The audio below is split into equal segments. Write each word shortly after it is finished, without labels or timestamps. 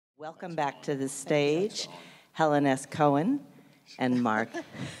Welcome back to the stage, Helen S. Cohen and Mark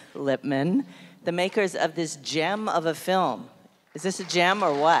Lipman, the makers of this gem of a film. Is this a gem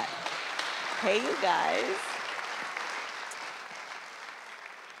or what? Hey, you guys.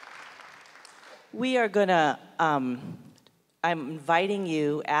 We are gonna, I'm inviting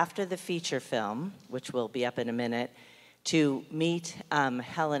you after the feature film, which will be up in a minute, to meet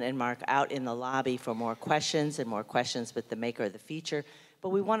Helen and Mark out in the lobby for more questions with the maker of the feature. But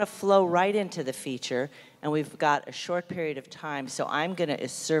we want to flow right into the feature, and we've got a short period of time, so I'm going to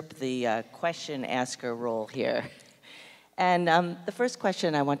usurp the question asker role here. And the first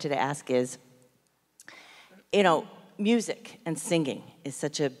question I wanted to ask is, you know, music and singing is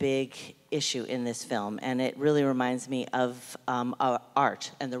such a big issue in this film, and it really reminds me of art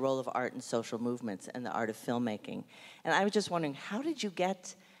and the role of art in social movements and the art of filmmaking. And I was just wondering, how did you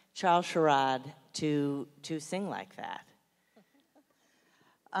get Charles Sherrod to sing like that?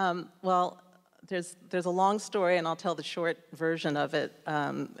 Well, there's a long story, and I'll tell the short version of it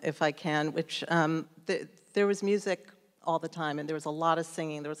if I can, which there was music all the time, and there was a lot of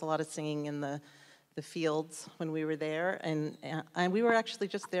singing. There was a lot of singing in the fields when we were there, and we were actually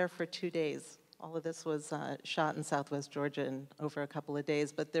just there for 2 days. All of this was shot in Southwest Georgia in over a couple of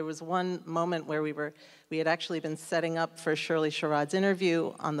days, but there was one moment where we had actually been setting up for Shirley Sherrod's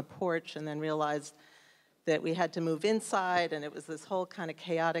interview on the porch, and then realized that we had to move inside, and it was this whole kind of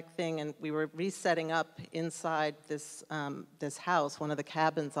chaotic thing, and we were resetting up inside this house, one of the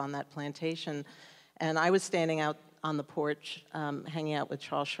cabins on that plantation, and I was standing out on the porch hanging out with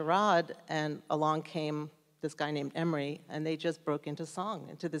Charles Sherrod, and along came this guy named Emery, and they just broke into song,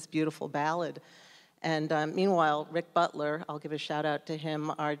 into this beautiful ballad. And meanwhile, Rick Butler, I'll give a shout out to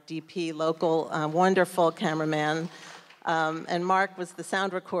him, our DP, local, wonderful cameraman, and Mark was the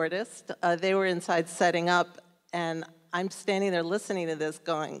sound recordist. They were inside setting up, and I'm standing there listening to this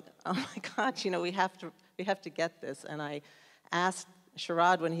going, oh my God, you know, we have to get this. And I asked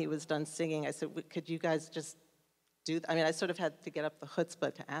Sherrod when he was done singing, I said, could you guys just do, I mean, I sort of had to get up the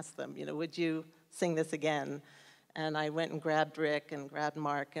chutzpah to ask them, you know, would you sing this again? And I went and grabbed Rick and grabbed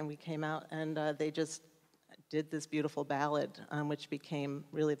Mark, and we came out, and they just did this beautiful ballad, which became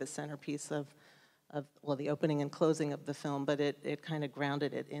really the centerpiece of well, the opening and closing of the film, but it kind of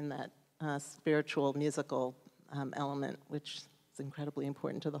grounded it in that spiritual, musical element, which is incredibly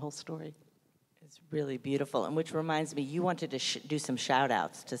important to the whole story. It's really beautiful, and which reminds me, you wanted to do some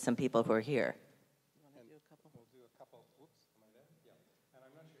shout-outs to some people who are here. You want to do a couple? We'll do a couple. Oops, am I there? Yeah. And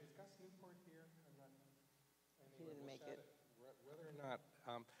I'm not sure, is Gus Newport here? He didn't make it. Whether or not,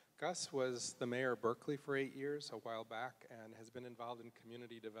 Gus was the mayor of Berkeley for 8 years, a while back, and has been involved in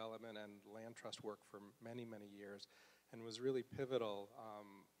community development and land trust work for many, many years, and was really pivotal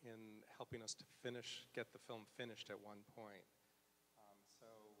in helping us to get the film finished at one point. So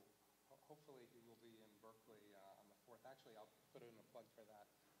hopefully he will be in Berkeley on the 4th. Actually, I'll put in a plug for that.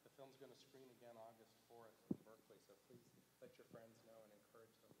 The film's going to screen again August 4th in Berkeley, so please let your friends know and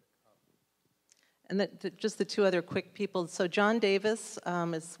encourage them to come. And just the two other quick people. So John Davis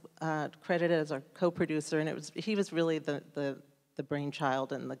is credited as our co-producer, and he was really the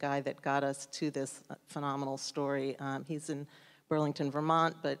brainchild and the guy that got us to this phenomenal story. He's in Burlington,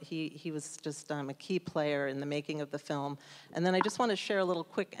 Vermont, but he was just a key player in the making of the film. And then I just want to share a little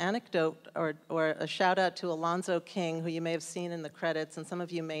quick anecdote or a shout out to Alonzo King, who you may have seen in the credits, and some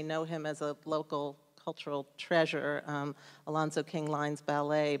of you may know him as a local cultural treasure, Alonzo King Lines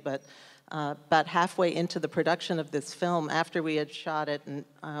Ballet, but about halfway into the production of this film, after we had shot it and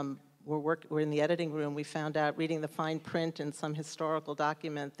we're in the editing room, we found out, reading the fine print in some historical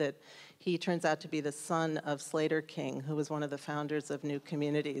document, that he turns out to be the son of Slater King, who was one of the founders of New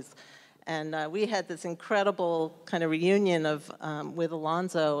Communities. And we had this incredible kind of reunion with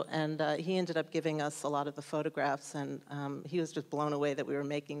Alonzo, and he ended up giving us a lot of the photographs, and he was just blown away that we were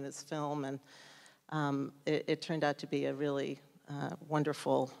making this film, and it turned out to be a really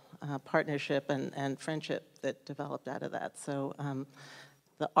wonderful partnership and friendship that developed out of that. So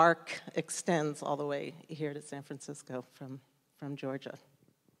the arc extends all the way here to San Francisco from Georgia.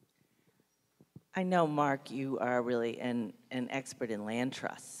 I know, Mark, you are really an expert in land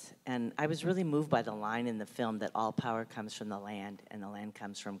trusts, and I was really moved by the line in the film that all power comes from the land and the land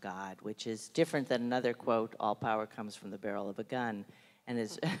comes from God, which is different than another quote, all power comes from the barrel of a gun, and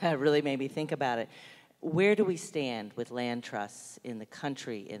it really made me think about it. Where do we stand with land trusts in the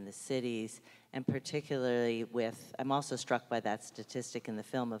country, in the cities, and particularly with, I'm also struck by that statistic in the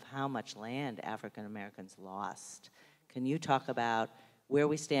film of how much land African Americans lost. Can you talk about where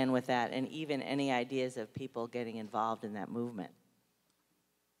we stand with that, and even any ideas of people getting involved in that movement?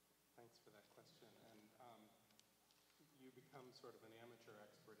 Thanks for that question. And you become sort of an amateur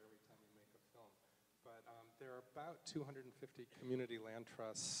expert every there are about 250 community land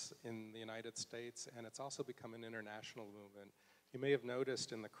trusts in the United States, and it's also become an international movement. You may have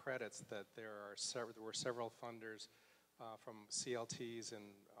noticed in the credits that there were several funders from CLTs in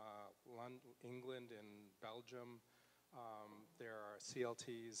England and Belgium. There are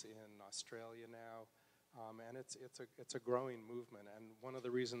CLTs in Australia now, and it's a growing movement. And one of the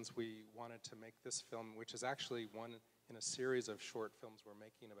reasons we wanted to make this film, which is actually one in a series of short films we're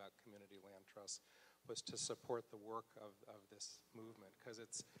making about community land trusts, was to support the work of this movement, because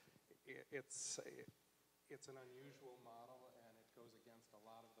it's an unusual model, and it goes against a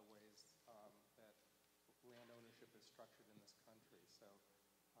lot of the ways that land ownership is structured in this country. So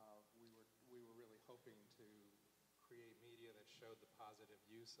we were really hoping to create media that showed the positive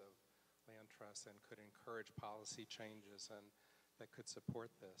use of land trusts and could encourage policy changes and that could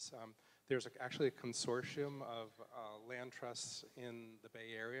support this. There's actually a consortium of land trusts in the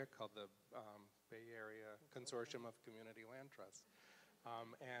Bay Area called the Bay Area Consortium of Community Land Trusts.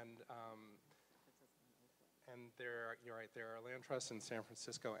 And you're right, there are land trusts in San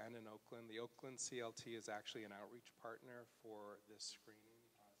Francisco and in Oakland. The Oakland CLT is actually an outreach partner for this screening.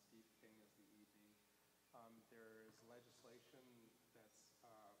 Steve King is the ED. There is legislation that's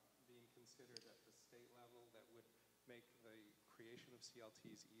being considered at the state level that would make the creation of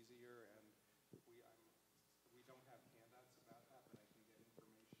CLTs easier, and we don't have handouts about that, but I can get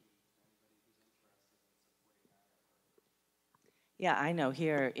information to anybody who's interested in supporting that effort. Yeah, I know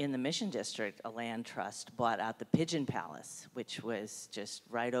here in the Mission District, a land trust bought out the Pigeon Palace, which was just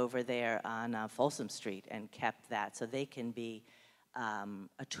right over there on Folsom Street, and kept that, so they can be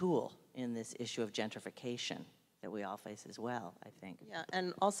a tool in this issue of gentrification that we all face as well, I think. Yeah,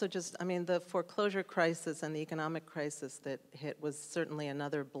 and also just, I mean, the foreclosure crisis and the economic crisis that hit was certainly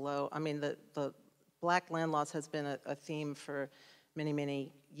another blow. I mean, the black land loss has been a theme for many,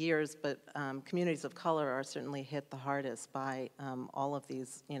 many years, but communities of color are certainly hit the hardest by all of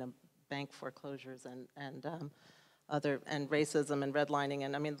these, bank foreclosures and racism and redlining,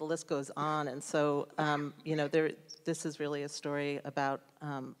 and I mean, the list goes on. And so, this is really a story about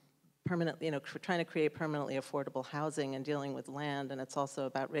trying to create permanently affordable housing and dealing with land, and it's also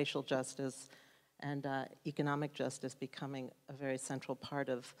about racial justice and economic justice becoming a very central part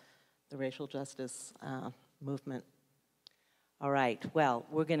of the racial justice movement. All right, well,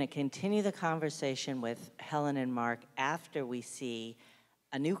 we're going to continue the conversation with Helen and Mark after we see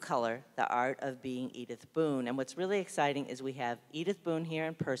A New Color, The Art of Being Edith Boone. And what's really exciting is we have Edith Boone here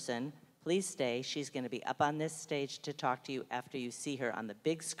in person. Please stay. She's going to be up on this stage to talk to you after you see her on the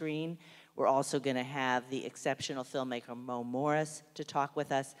big screen. We're also going to have the exceptional filmmaker Mo Morris to talk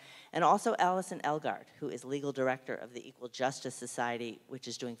with us, and also Allison Elgard, who is legal director of the Equal Justice Society, which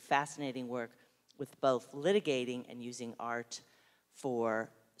is doing fascinating work with both litigating and using art for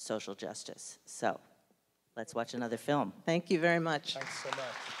social justice. So let's watch another film. Thank you very much. Thanks so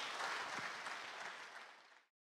much.